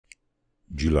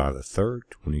July the 3rd,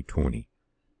 2020.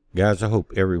 Guys, I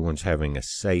hope everyone's having a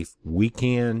safe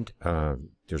weekend.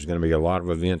 There's going to be a lot of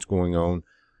events going on.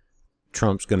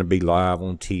 Trump's going to be live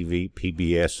on TV,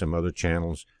 PBS, some other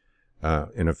channels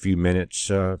in a few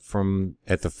minutes at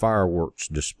the fireworks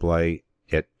display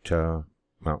at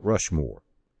Mount Rushmore.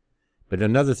 But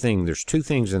another thing, there's two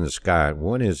things in the sky.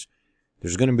 One is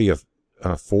there's going to be a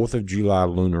 4th of July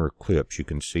lunar eclipse. You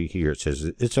can see here it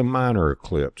says it's a minor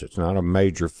eclipse. It's not a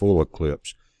major full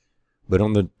eclipse. But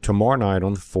tomorrow night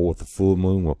on the 4th, the full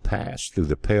moon will pass through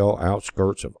the pale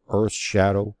outskirts of Earth's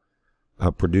shadow,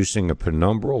 producing a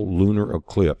penumbral lunar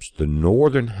eclipse. The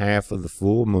northern half of the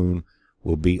full moon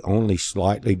will be only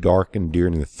slightly darkened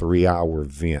during the 3-hour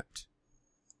event.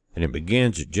 And it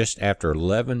begins at just after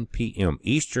 11 p.m.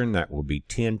 Eastern. That will be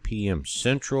 10 p.m.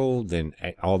 Central, then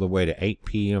all the way to 8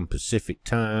 p.m. Pacific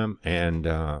time. And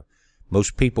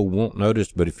most people won't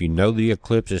notice, but if you know the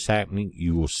eclipse is happening,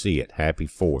 you will see it. Happy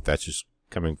 4th. That's just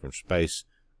coming from Space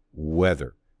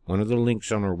Weather. One of the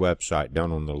links on our website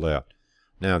down on the left.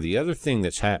 Now, the other thing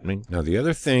that's happening,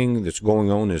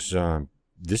 going on is,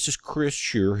 this is Chris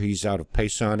Shure. He's out of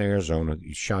Payson, Arizona.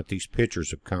 He shot these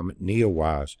pictures of Comet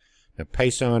Neowise. Now,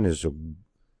 Payson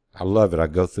I love it. I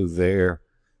go through there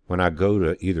when I go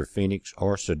to either Phoenix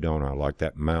or Sedona. I like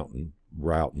that mountain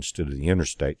route instead of the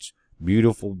interstates.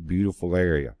 Beautiful, beautiful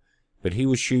area. But he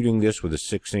was shooting this with a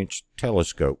 6-inch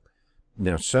telescope.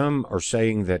 Now, some are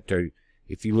saying that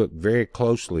if you look very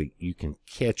closely, you can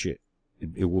catch it.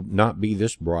 It will not be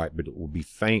this bright, but it will be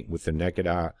faint with the naked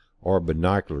eye or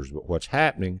binoculars. But what's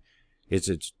happening is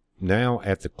it's now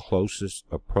at the closest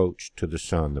approach to the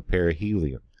sun, the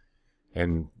perihelion.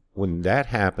 And when that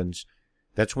happens,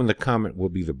 that's when the comet will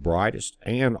be the brightest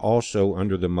and also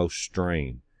under the most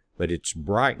strain. But it's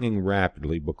brightening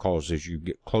rapidly because as you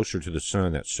get closer to the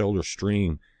sun, that solar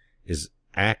stream is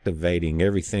activating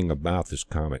everything about this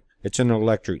comet. It's an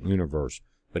electric universe.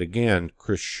 But again,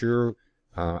 Chris Shure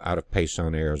out of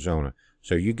Payson, Arizona.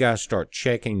 So you guys start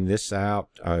checking this out.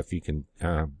 If you can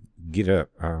get a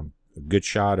good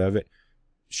shot of it,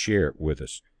 share it with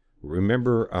us.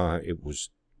 Remember, it was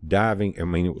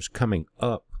it was coming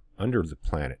up under the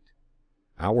planet,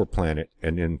 our planet,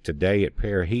 and then today at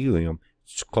perihelium,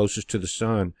 it's closest to the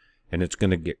sun, and it's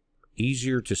going to get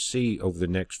easier to see over the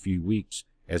next few weeks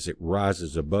as it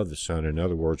rises above the sun. In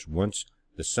other words, once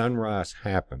the sunrise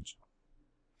happens,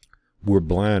 we're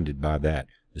blinded by that.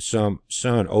 The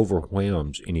sun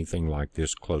overwhelms anything like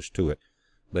this close to it.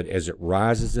 But as it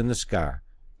rises in the sky,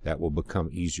 that will become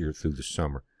easier through the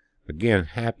summer. Again,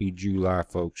 happy July,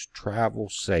 folks. Travel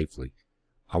safely.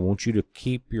 I want you to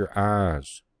keep your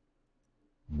eyes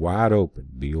wide open.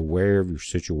 Be aware of your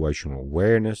situational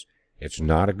awareness. It's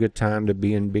not a good time to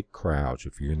be in big crowds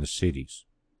if you're in the cities.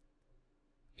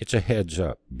 It's a heads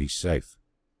up. Be safe.